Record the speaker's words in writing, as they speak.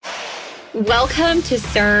Welcome to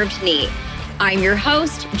Served Neat. I'm your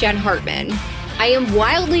host, Jen Hartman. I am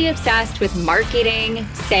wildly obsessed with marketing,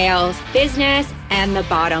 sales, business, and the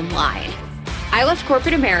bottom line. I left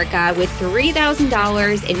corporate America with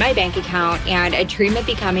 $3,000 in my bank account and a dream of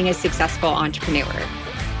becoming a successful entrepreneur.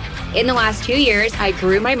 In the last 2 years, I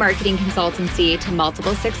grew my marketing consultancy to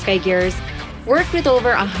multiple six figures, worked with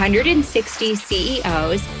over 160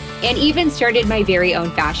 CEOs, and even started my very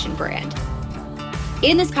own fashion brand.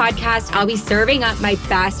 In this podcast, I'll be serving up my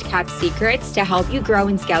best kept secrets to help you grow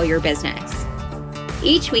and scale your business.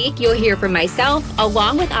 Each week, you'll hear from myself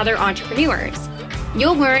along with other entrepreneurs.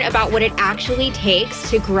 You'll learn about what it actually takes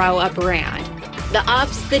to grow a brand, the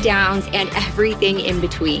ups, the downs, and everything in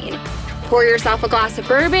between. Pour yourself a glass of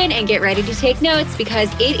bourbon and get ready to take notes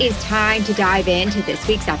because it is time to dive into this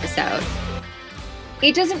week's episode.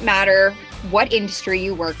 It doesn't matter what industry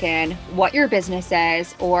you work in, what your business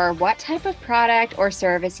is, or what type of product or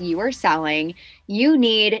service you are selling, you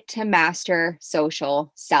need to master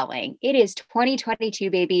social selling. It is 2022,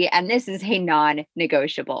 baby, and this is a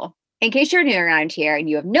non-negotiable. In case you're new around here and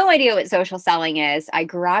you have no idea what social selling is, I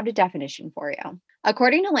grabbed a definition for you.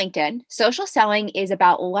 According to LinkedIn, social selling is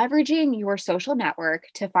about leveraging your social network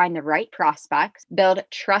to find the right prospects, build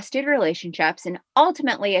trusted relationships, and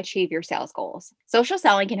ultimately achieve your sales goals. Social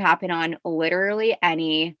selling can happen on literally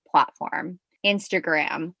any platform: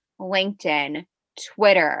 Instagram, LinkedIn,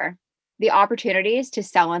 Twitter. The opportunities to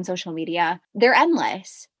sell on social media, they're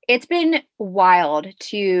endless. It's been wild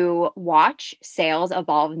to watch sales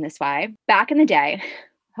evolve in this way. Back in the day,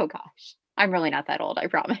 oh gosh, I'm really not that old, I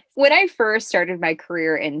promise. When I first started my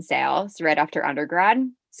career in sales right after undergrad,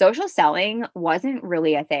 social selling wasn't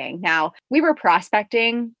really a thing. Now, we were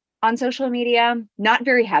prospecting on social media, not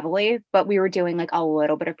very heavily, but we were doing like a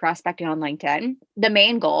little bit of prospecting on LinkedIn. The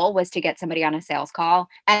main goal was to get somebody on a sales call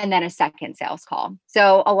and then a second sales call.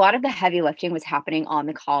 So a lot of the heavy lifting was happening on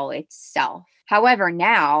the call itself. However,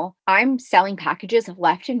 now I'm selling packages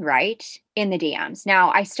left and right in the DMs. Now,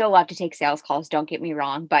 I still love to take sales calls, don't get me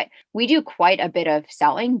wrong, but we do quite a bit of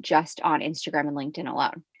selling just on Instagram and LinkedIn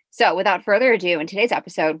alone. So without further ado, in today's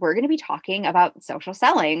episode, we're going to be talking about social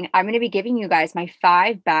selling. I'm going to be giving you guys my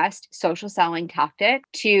 5 best social selling tactics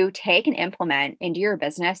to take and implement into your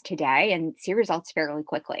business today and see results fairly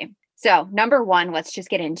quickly. So number 1, let's just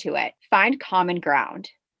get into it. Find common ground.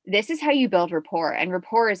 This is how you build rapport, and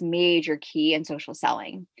rapport is major key in social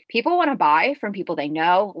selling. People want to buy from people they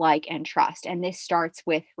know, like, and trust, and this starts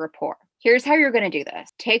with rapport. Here's how you're going to do this.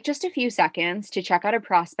 Take just a few seconds to check out a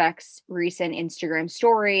prospect's recent Instagram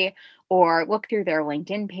story or look through their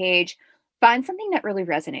LinkedIn page. Find something that really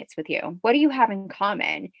resonates with you. What do you have in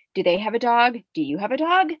common? Do they have a dog? Do you have a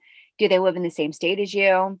dog? Do they live in the same state as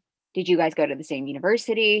you? Did you guys go to the same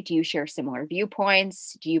university? Do you share similar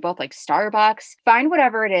viewpoints? Do you both like Starbucks? Find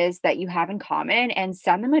whatever it is that you have in common and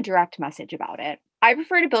send them a direct message about it. I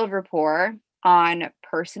prefer to build rapport on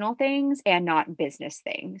personal things and not business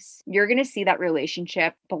things. You're going to see that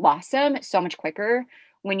relationship blossom so much quicker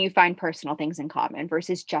when you find personal things in common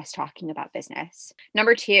versus just talking about business.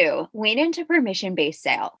 Number 2, lean into permission-based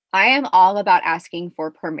sale. I am all about asking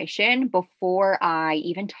for permission before I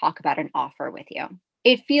even talk about an offer with you.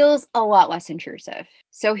 It feels a lot less intrusive.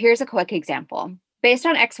 So here's a quick example. Based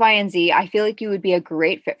on X, Y, and Z, I feel like you would be a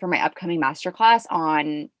great fit for my upcoming masterclass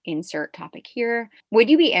on insert topic here. Would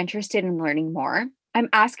you be interested in learning more? I'm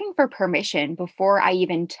asking for permission before I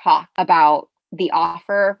even talk about the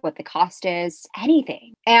offer, what the cost is,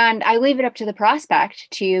 anything. And I leave it up to the prospect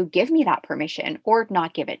to give me that permission or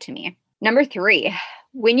not give it to me. Number 3,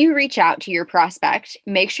 when you reach out to your prospect,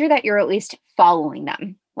 make sure that you're at least following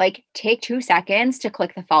them. Like, take 2 seconds to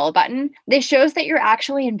click the follow button. This shows that you're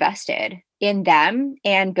actually invested in them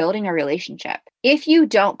and building a relationship. If you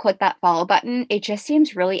don't click that follow button, it just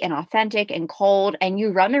seems really inauthentic and cold, and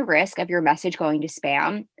you run the risk of your message going to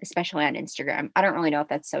spam, especially on Instagram. I don't really know if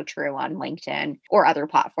that's so true on LinkedIn or other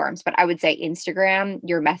platforms, but I would say Instagram,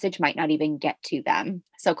 your message might not even get to them.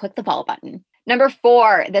 So click the follow button. Number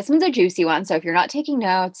 4, this one's a juicy one. So if you're not taking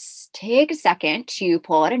notes, take a second to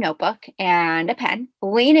pull out a notebook and a pen.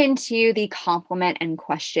 Lean into the compliment and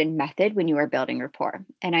question method when you are building rapport.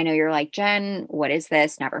 And I know you're like, Jen, what is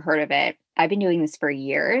this? Never heard of it. I've been doing this for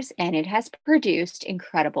years and it has produced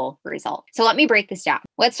incredible results. So let me break this down.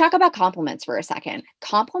 Let's talk about compliments for a second.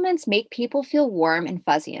 Compliments make people feel warm and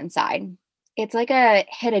fuzzy inside. It's like a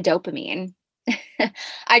hit of dopamine.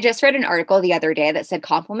 I just read an article the other day that said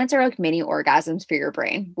compliments are like mini orgasms for your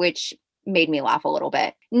brain, which made me laugh a little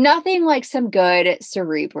bit. Nothing like some good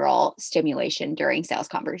cerebral stimulation during sales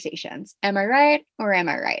conversations. Am I right or am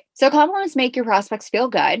I right? So compliments make your prospects feel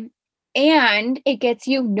good. And it gets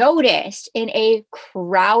you noticed in a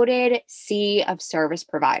crowded sea of service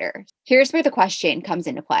providers. Here's where the question comes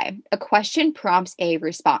into play. A question prompts a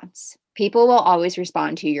response. People will always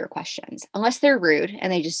respond to your questions, unless they're rude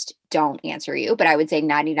and they just don't answer you. But I would say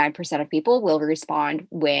 99% of people will respond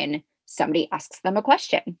when somebody asks them a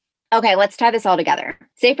question. Okay, let's tie this all together.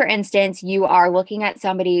 Say, for instance, you are looking at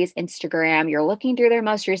somebody's Instagram, you're looking through their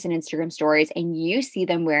most recent Instagram stories, and you see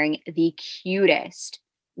them wearing the cutest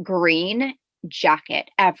green jacket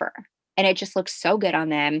ever. And it just looks so good on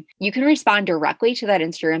them. You can respond directly to that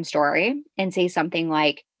Instagram story and say something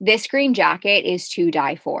like, "This green jacket is to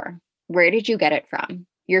die for. Where did you get it from?"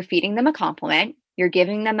 You're feeding them a compliment. You're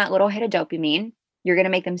giving them that little hit of dopamine. You're going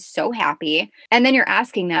to make them so happy. And then you're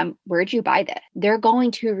asking them, "Where'd you buy this?" They're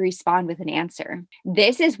going to respond with an answer.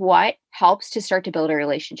 This is what helps to start to build a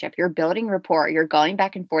relationship. You're building rapport. You're going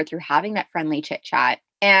back and forth. You're having that friendly chit chat.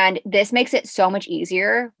 And this makes it so much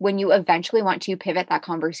easier when you eventually want to pivot that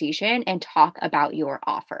conversation and talk about your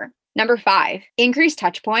offer. Number 5, increase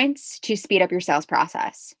touch points to speed up your sales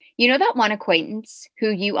process. You know that one acquaintance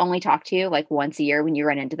who you only talk to like once a year when you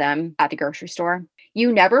run into them at the grocery store?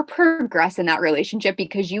 You never progress in that relationship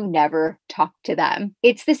because you never talk to them.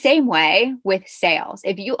 It's the same way with sales.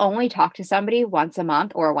 If you only talk to somebody once a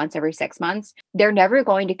month or once every 6 months, they're never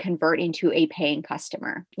going to convert into a paying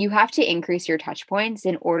customer. You have to increase your touch points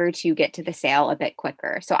in order to get to the sale a bit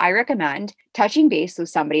quicker. So I recommend touching base with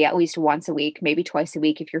somebody at least once a week, maybe twice a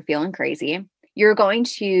week if you're feeling crazy. You're going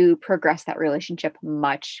to progress that relationship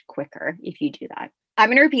much quicker if you do that. I'm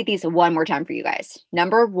going to repeat these one more time for you guys.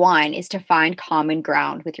 Number 1 is to find common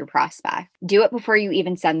ground with your prospect. Do it before you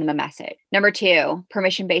even send them a message. Number 2,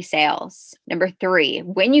 permission-based sales. Number 3,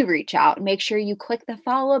 when you reach out, make sure you click the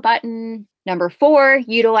follow button. Number 4,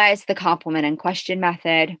 utilize the compliment and question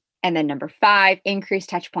method. And then number 5, increase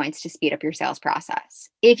touch points to speed up your sales process.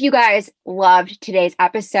 If you guys loved today's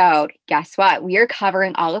episode, guess what? We are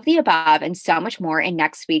covering all of the above and so much more in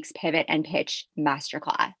next week's Pivot and Pitch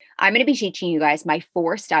Masterclass. I'm going to be teaching you guys my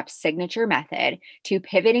 4-step signature method to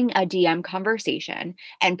pivoting a DM conversation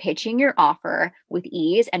and pitching your offer with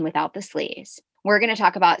ease and without the sleaze. We're going to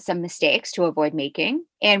talk about some mistakes to avoid making,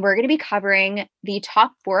 and we're going to be covering the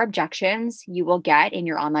top 4 objections you will get in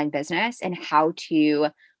your online business and how to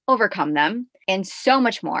overcome them, and so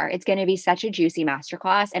much more. It's going to be such a juicy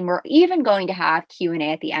masterclass, and we're even going to have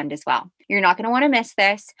Q&A at the end as well. You're not going to want to miss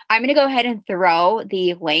this. I'm going to go ahead and throw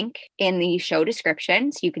the link in the show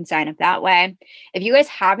description so you can sign up that way. If you guys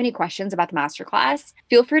have any questions about the masterclass,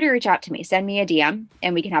 feel free to reach out to me. Send me a DM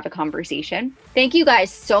and we can have a conversation. Thank you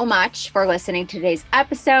guys so much for listening to today's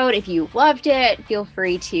episode. If you loved it, feel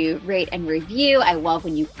free to rate and review. I love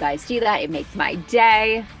when you guys do that. It makes my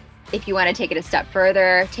day. If you want to take it a step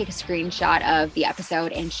further, take a screenshot of the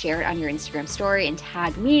episode and share it on your Instagram story and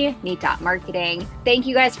tag me, Neat.marketing. Thank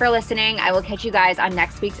you guys for listening. I will catch you guys on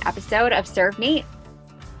next week's episode of Serve Neat.